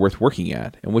jobs were worth working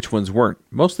at and which ones weren't,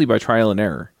 mostly by trial and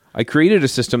error. I created a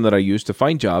system that I used to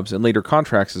find jobs and later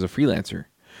contracts as a freelancer.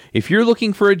 If you're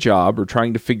looking for a job or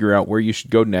trying to figure out where you should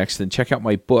go next, then check out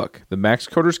my book, The Max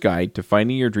Coder's Guide to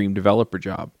Finding Your Dream Developer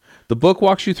Job. The book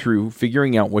walks you through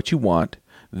figuring out what you want,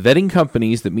 vetting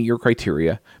companies that meet your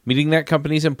criteria, meeting that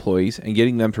company's employees, and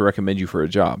getting them to recommend you for a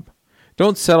job.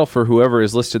 Don't settle for whoever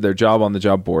has listed their job on the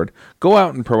job board. Go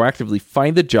out and proactively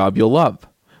find the job you'll love.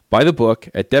 Buy the book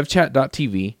at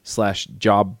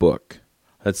devchat.tv/jobbook.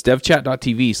 That's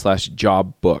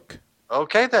devchat.tv/jobbook.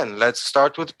 Okay, then let's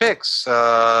start with picks.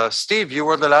 Steve, you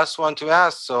were the last one to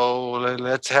ask, so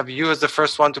let's have you as the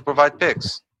first one to provide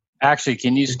picks. Actually,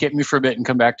 can you skip me for a bit and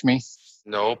come back to me?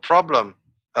 No problem.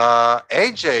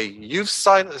 AJ, you've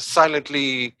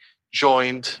silently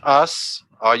joined us.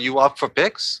 Are you up for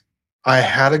picks? I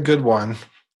had a good one,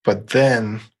 but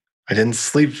then I didn't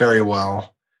sleep very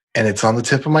well, and it's on the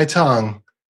tip of my tongue,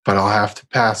 but I'll have to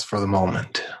pass for the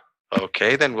moment.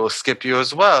 Okay, then we'll skip you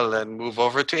as well and move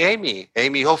over to Amy.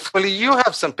 Amy, hopefully you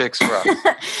have some picks for us.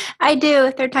 I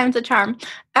do. Third time's a charm.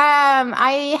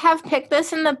 I have picked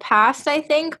this in the past, I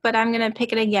think, but I'm going to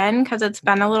pick it again because it's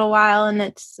been a little while and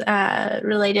it's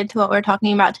related to what we're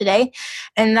talking about today.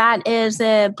 And that is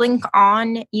the Blink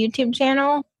On YouTube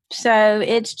channel. So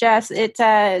it's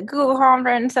a Google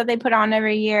conference that they put on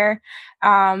every year.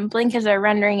 Blink is a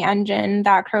rendering engine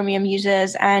that Chromium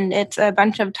uses, and it's a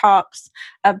bunch of talks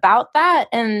about that.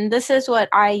 And this is what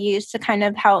I used to kind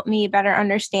of help me better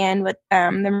understand what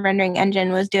the rendering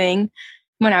engine was doing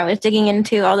when I was digging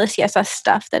into all the CSS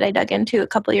stuff that I dug into a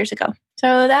couple years ago.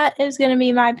 So that is going to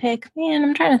be my pick. Man,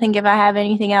 I'm trying to think if I have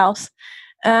anything else.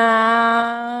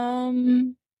 I'll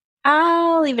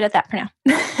leave it at that for now.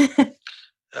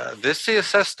 This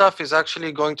CSS stuff is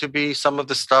actually going to be some of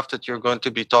the stuff that you're going to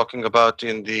be talking about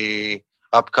in the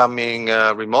upcoming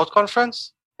remote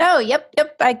conference? Oh, yep.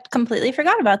 I completely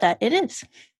forgot about that. It is.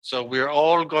 So we're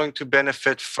all going to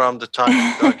benefit from the time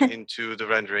you dug into the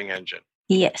rendering engine.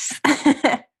 Yes.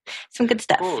 Some good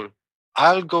stuff. Cool.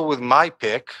 I'll go with my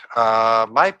pick.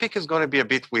 My pick is going to be a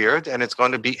bit weird, and it's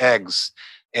going to be eggs.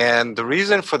 And the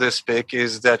reason for this pick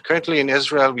is that currently in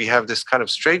Israel, we have this kind of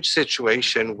strange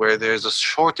situation where there's a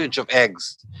shortage of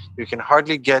eggs. You can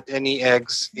hardly get any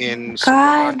eggs in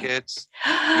supermarkets.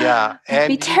 Yeah. It'd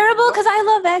be terrible because I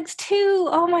love eggs too.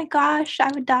 Oh my gosh,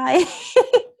 I would die.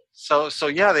 So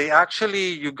yeah,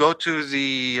 you go to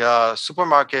the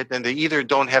supermarket and they either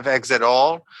don't have eggs at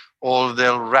all, or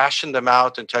they'll ration them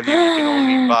out and tell you can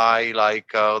only buy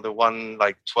the one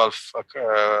 12.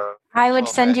 I would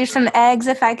send you some eggs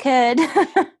if I could.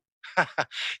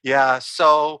 Yeah,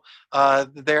 so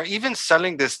they're even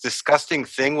selling this disgusting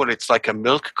thing where it's like a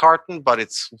milk carton, but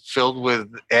it's filled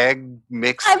with egg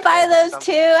mix. I buy those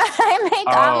too. I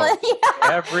make omelets.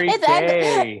 Every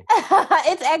day.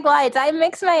 It's egg whites. I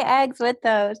mix my eggs with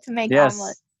those to make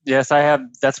omelets. Yes, I have.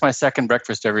 That's my second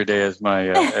breakfast every day is my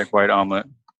egg white omelet.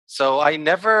 So I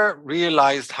never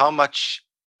realized how much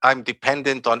I'm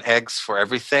dependent on eggs for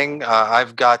everything.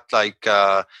 I've got like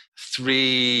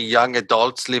 3 young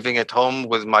adults living at home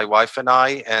with my wife and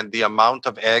I, and the amount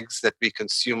of eggs that we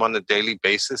consume on a daily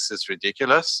basis is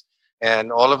ridiculous.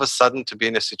 And all of a sudden, to be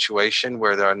in a situation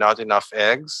where there are not enough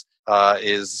eggs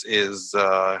is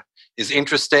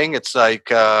interesting. It's like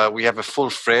we have a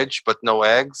full fridge but no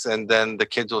eggs, and then the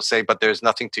kids will say, "But there's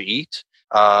nothing to eat."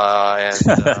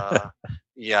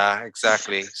 Yeah,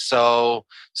 exactly. So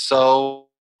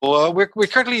we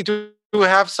currently do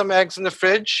have some eggs in the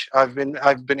fridge. I've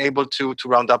been able to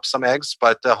round up some eggs,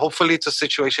 but hopefully it's a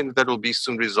situation that will be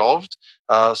soon resolved.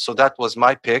 So that was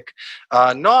my pick.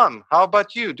 Noam, how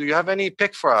about you? Do you have any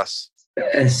pick for us?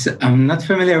 Yes, I'm not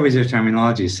familiar with your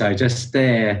terminology, so I just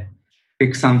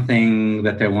pick something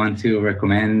that I want to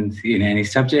recommend in any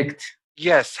subject.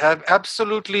 Yes, have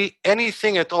absolutely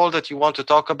anything at all that you want to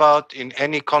talk about in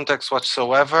any context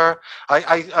whatsoever.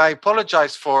 I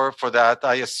apologize for that.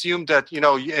 I assume that,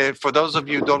 for those of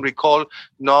you who don't recall,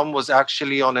 Noam was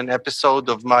actually on an episode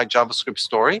of my JavaScript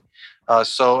story.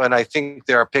 And I think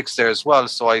there are pics there as well.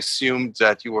 So I assumed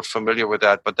that you were familiar with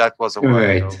that, but that was a while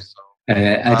ago. Right.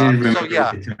 I didn't remember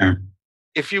yeah. the term.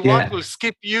 If you want, we'll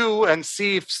skip you and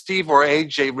see if Steve or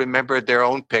AJ remembered their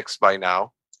own pics by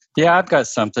now. Yeah, I've got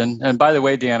something. And by the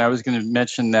way, Dan, I was going to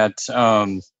mention that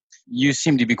you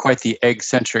seem to be quite the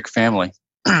egg-centric family.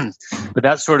 But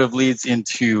that sort of leads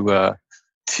into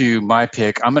to my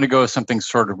pick. I'm going to go with something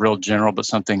sort of real general, but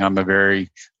something I'm a very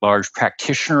large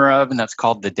practitioner of, and that's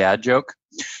called the dad joke.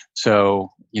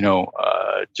 So,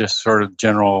 just sort of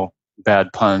general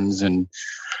bad puns and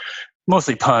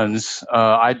mostly puns.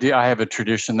 I have a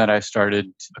tradition that I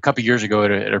started a couple of years ago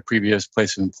at a previous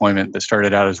place of employment that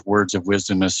started out as words of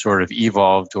wisdom, has sort of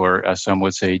evolved, or as some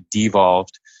would say,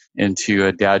 devolved into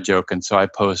a dad joke. And so I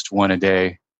post one a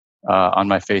day on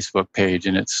my Facebook page,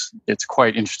 and it's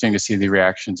quite interesting to see the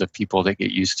reactions of people that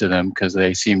get used to them because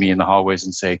they see me in the hallways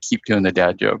and say, "Keep doing the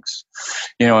dad jokes."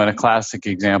 And a classic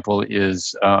example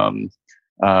is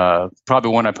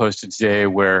probably one I posted today,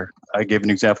 where I gave an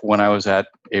example when I was at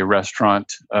a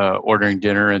restaurant ordering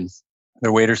dinner, and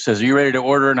the waiter says, "Are you ready to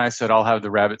order?" And I said, "I'll have the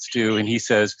rabbit stew." And he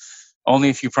says, "Only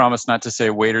if you promise not to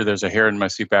say, 'Waiter, there's a hair in my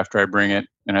soup,' after I bring it."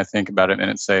 And I think about it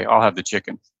and say, "I'll have the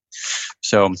chicken."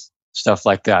 So stuff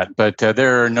like that. But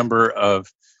there are a number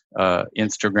of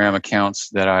Instagram accounts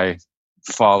that I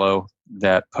follow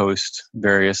that post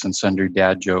various and sundry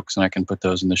dad jokes, and I can put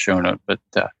those in the show note. But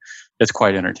it's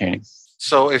quite entertaining.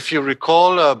 So if you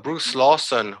recall Bruce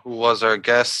Lawson, who was our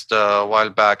guest a while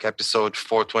back, episode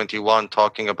 421,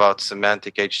 talking about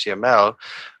semantic HTML,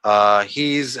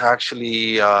 he's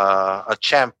actually a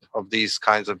champ of these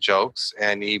kinds of jokes,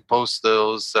 and he posts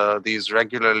these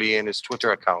regularly in his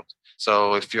Twitter account.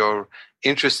 So if you're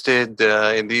interested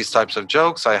in these types of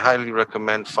jokes, I highly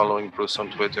recommend following Bruce on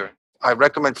Twitter. I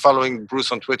recommend following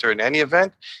Bruce on Twitter in any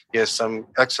event. He has some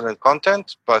excellent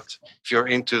content, but if you're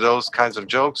into those kinds of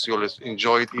jokes, you'll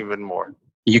enjoy it even more.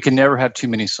 You can never have too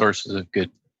many sources of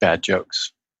good, bad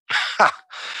jokes.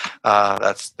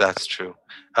 That's true.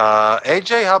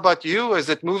 AJ, how about you? Has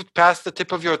it moved past the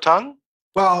tip of your tongue?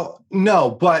 Well, no,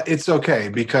 but it's okay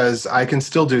because I can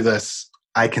still do this.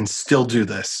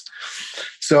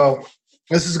 So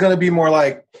this is going to be more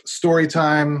like story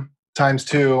time times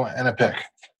 2 and a pick.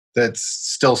 That's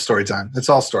still story time. It's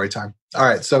all story time. All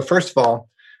right. So first of all,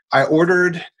 I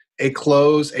ordered a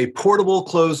portable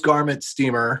clothes garment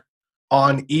steamer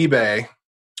on eBay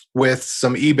with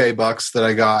some eBay bucks that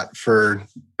I got for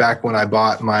back when I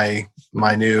bought my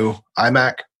new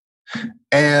iMac.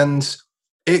 And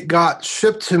it got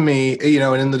shipped to me,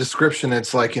 and in the description,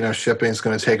 it's like, shipping is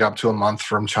going to take up to a month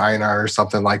from China or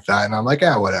something like that. And I'm like,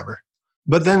 whatever.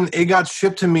 But then it got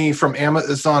shipped to me from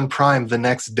Amazon Prime the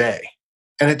next day.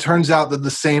 And it turns out that the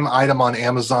same item on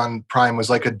Amazon Prime was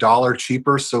like $1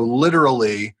 cheaper. So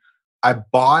literally, I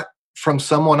bought from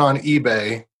someone on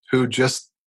eBay who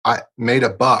I made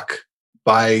 $1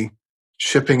 by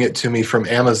shipping it to me from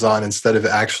Amazon instead of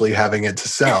actually having it to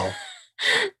sell.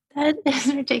 That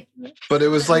is ridiculous. But it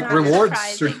was like reward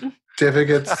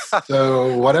certificates,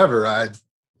 so whatever. It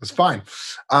was fine.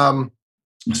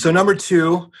 So number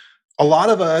 2, a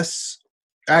lot of us,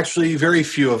 actually very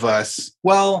few of us,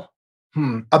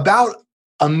 about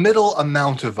a middle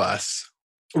amount of us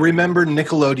remember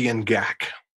Nickelodeon GAC.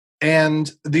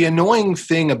 And the annoying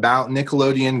thing about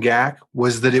Nickelodeon GAC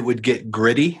was that it would get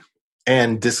gritty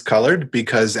and discolored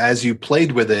because as you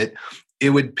played with it,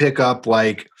 it would pick up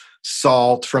like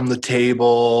salt from the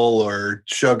table or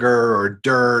sugar or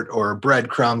dirt or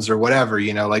breadcrumbs or whatever,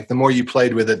 like the more you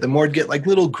played with it, the more it'd get like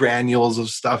little granules of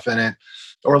stuff in it,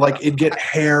 or like it'd get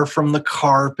hair from the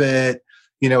carpet,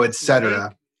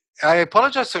 etc. I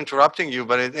apologize for interrupting you,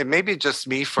 but it may be just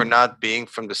me for not being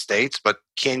from the States, but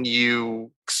can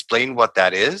you explain what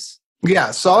that is?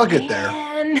 Yeah, so I'll get there.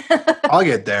 I'll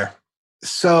get there.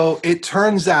 So it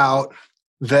turns out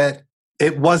that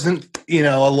it wasn't,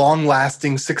 a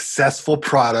long-lasting, successful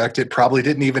product. It probably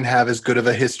didn't even have as good of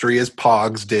a history as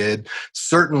Pogs did.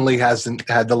 Certainly hasn't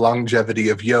had the longevity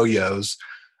of yo-yos.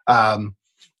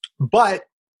 But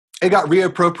it got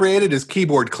reappropriated as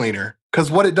keyboard cleaner because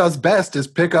what it does best is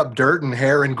pick up dirt and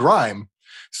hair and grime.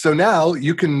 So now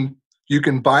you can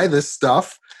buy this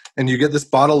stuff and you get this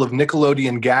bottle of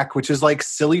Nickelodeon Gack, which is like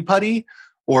silly putty.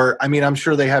 Or, I'm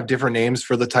sure they have different names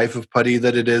for the type of putty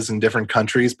that it is in different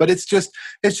countries, but it's just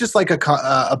like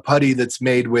a putty that's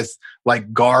made with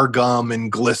like gar gum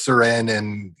and glycerin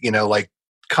and, like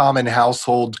common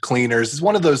household cleaners. It's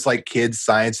one of those like kids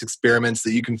science experiments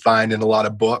that you can find in a lot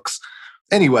of books.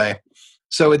 Anyway,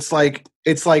 so it's like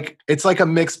a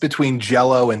mix between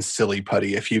Jell-O and silly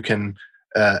putty, if you can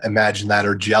imagine that,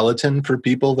 or gelatin for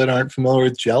people that aren't familiar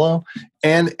with Jell-O.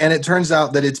 And it turns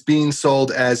out that it's being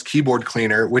sold as keyboard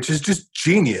cleaner, which is just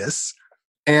genius.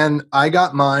 And I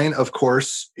got mine, of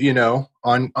course, on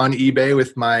eBay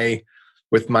with my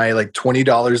like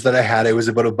 $20 that I had. I was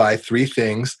able to buy 3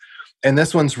 things. And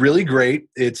this one's really great.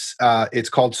 It's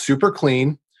called Super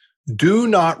Clean. Do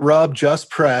not rub, just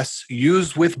press.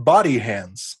 Use with body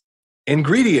hands.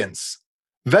 Ingredients: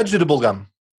 vegetable gum,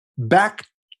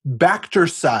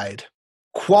 bactericide,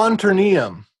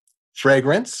 quaternium,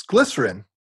 fragrance, glycerin,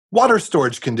 water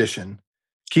storage condition.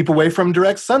 Keep away from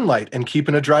direct sunlight and keep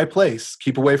in a dry place.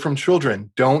 Keep away from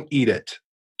children. Don't eat it.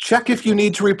 Check if you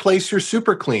need to replace your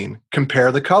Super Clean.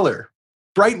 Compare the color.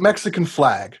 Bright Mexican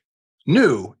flag.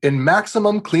 New in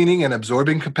maximum cleaning and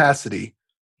absorbing capacity.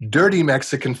 Dirty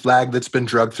Mexican flag that's been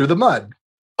drugged through the mud.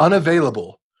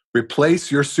 Unavailable.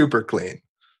 Replace your Super Clean.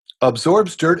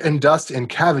 Absorbs dirt and dust in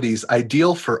cavities,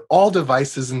 ideal for all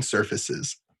devices and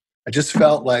surfaces. I just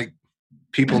felt like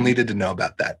people needed to know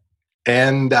about that.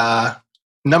 And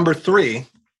number 3,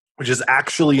 which is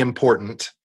actually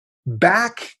important,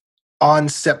 back on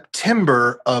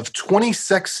September of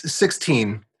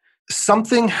 2016,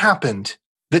 something happened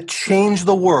that changed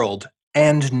the world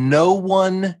and no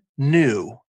one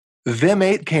knew. Vim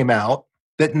 8 came out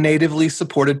that natively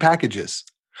supported packages.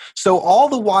 So all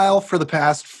the while for the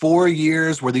past 4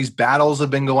 years where these battles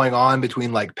have been going on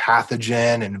between like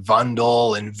Pathogen and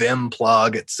Vundle and Vim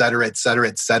Plug, et cetera,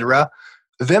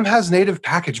 Vim has native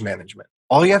package management.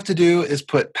 All you have to do is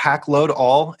put pack load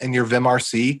all in your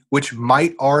vimrc, which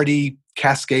might already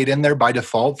cascade in there by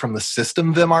default from the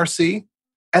system vimrc.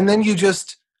 And then you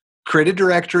just create a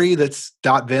directory that's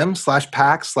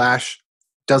 .vim/pack/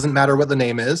 doesn't matter what the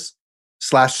name is,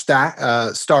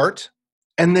 /start.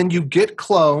 And then you git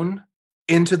clone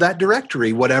into that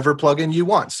directory, whatever plugin you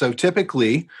want. So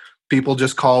typically, people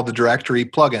just call the directory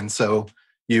plugin. So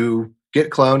you git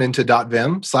clone into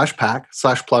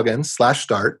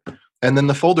 .vim/pack/plugins/start. And then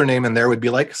the folder name in there would be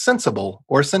like Sensible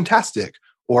or Syntastic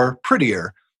or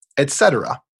Prettier,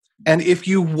 etc. And if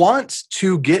you want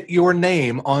to get your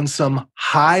name on some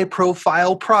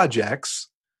high-profile projects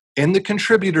in the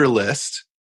contributor list,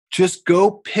 just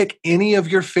go pick any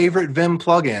of your favorite Vim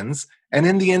plugins, and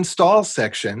in the install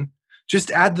section,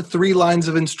 just add the 3 lines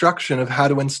of instruction of how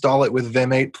to install it with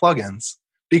Vim 8 plugins.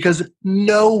 Because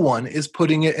no one is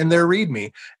putting it in their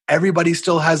README. Everybody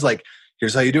still has like,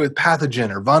 here's how you do it with Pathogen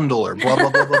or Vundle or blah, blah,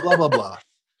 blah, blah, blah, blah, blah.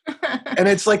 And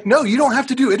it's like, no, you don't have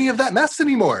to do any of that mess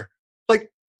anymore.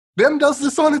 Like, Vim does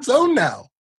this on its own now.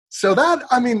 So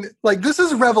this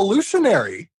is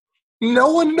revolutionary.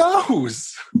 No one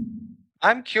knows.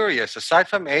 I'm curious, aside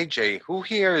from AJ, who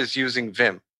here is using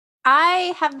Vim?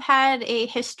 I have had a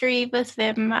history with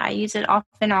Vim. I use it off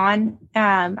and on.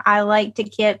 I like to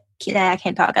keep my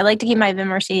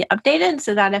vimrc updated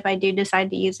so that if I do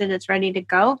decide to use it, it's ready to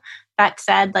go. That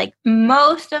said, like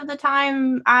most of the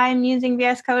time I'm using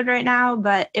VS Code right now,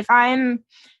 but if I'm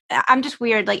just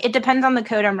weird. Like it depends on the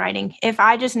code I'm writing. If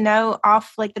I just know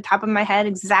off like the top of my head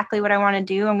exactly what I want to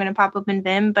do, I'm going to pop open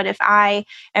Vim. But if I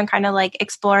am kind of like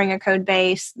exploring a code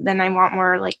base, then I want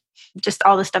more like just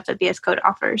all the stuff that VS Code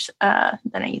offers. Then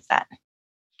I use that.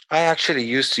 I actually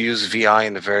used to use VI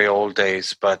in the very old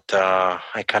days, but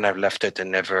I kind of left it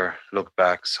and never looked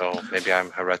back. So maybe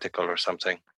I'm heretical or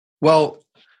something. Well,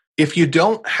 if you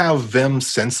don't have Vim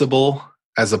Sensible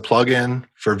as a plugin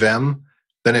for Vim,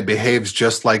 then it behaves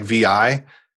just like VI.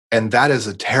 And that is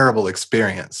a terrible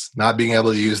experience, not being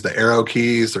able to use the arrow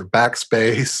keys or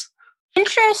backspace.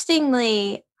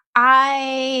 Interestingly,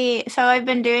 I've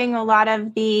been doing a lot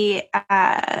of the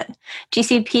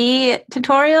GCP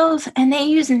tutorials, and they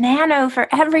use Nano for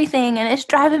everything, and it's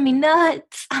driving me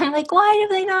nuts. I'm like, why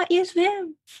do they not use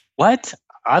Vim? What?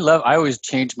 I always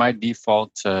change my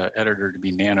default editor to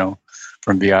be Nano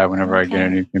from VI whenever I get a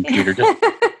new computer.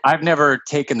 I've never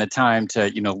taken the time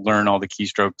to, learn all the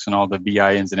keystrokes and all the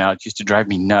VI ins and outs. It used to drive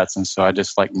me nuts. And so I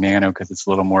just like Nano because it's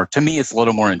a little more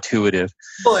intuitive.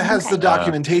 Well, it has the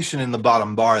documentation in the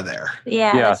bottom bar there.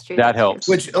 Yeah, that's true. That helps.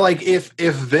 Which, like, if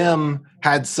Vim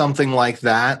had something like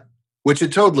that, which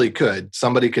it totally could,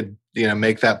 somebody could,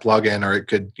 make that plugin, or it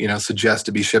could, suggest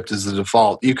to be shipped as the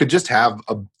default. You could just have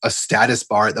a status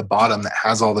bar at the bottom that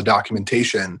has all the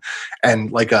documentation,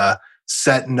 and like a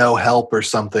set no help or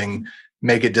something,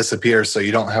 make it disappear so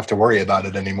you don't have to worry about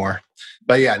it anymore.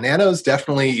 But yeah, Nano is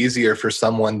definitely easier for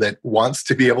someone that wants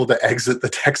to be able to exit the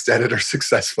text editor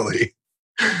successfully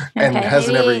and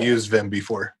hasn't ever used Vim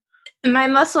before. My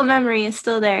muscle memory is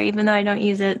still there, even though I don't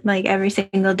use it like every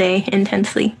single day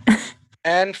intensely.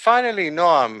 And finally,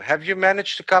 Noam, have you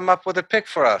managed to come up with a pick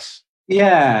for us?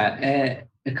 Yeah,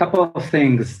 a couple of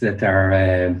things that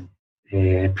are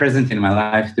present in my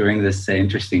life during this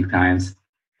interesting times.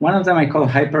 One of them I call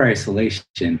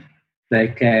hyper-isolation.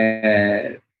 Like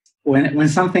when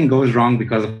something goes wrong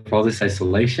because of all this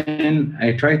isolation,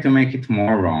 I try to make it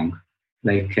more wrong.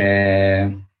 Like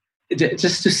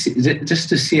just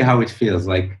to see how it feels.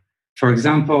 Like, for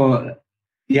example,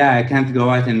 I can't go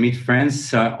out and meet friends,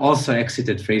 so I also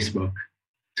exited Facebook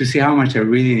to see how much I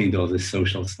really need all this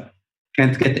social stuff.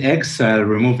 Can't get eggs, so I'll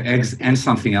remove eggs and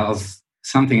something else,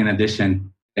 something in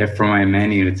addition from my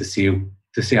menu to see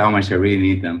how much I really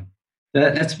need them.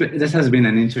 That has been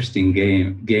an interesting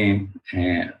game,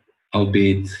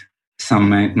 albeit some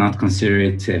might not consider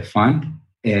it fun,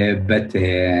 but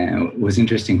was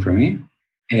interesting for me.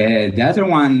 The other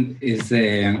one is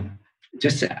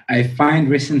I find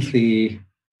recently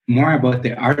more about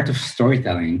the art of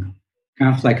storytelling,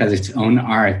 kind of like as its own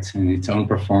art and its own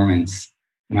performance.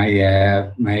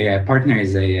 My partner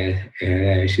is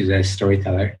she's a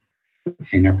storyteller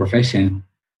in her profession.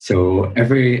 So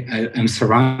I'm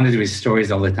surrounded with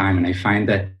stories all the time, and I find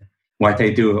that what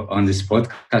I do on this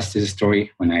podcast is a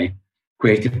story. When I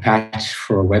create a patch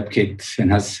for WebKit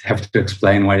and have to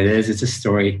explain what it is, it's a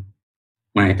story.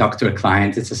 When I talk to a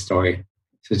client, it's a story.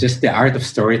 So just the art of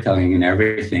storytelling in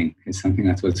everything is something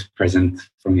that was present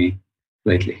for me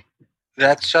lately.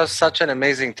 That's just such an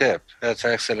amazing tip. That's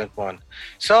an excellent one.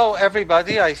 So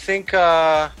everybody, I think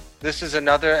this is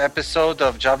another episode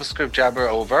of JavaScript Jabber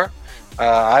over.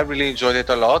 I really enjoyed it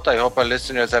a lot. I hope our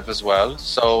listeners have as well.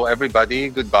 So everybody,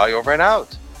 goodbye, over and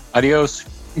out. Adios.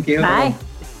 Thank you. Bye.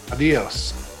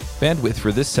 Adios. Bandwidth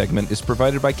for this segment is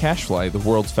provided by CacheFly, the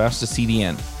world's fastest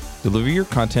CDN. Deliver your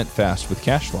content fast with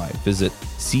CacheFly. Visit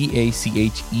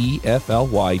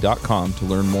CacheFly.com to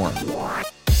learn more.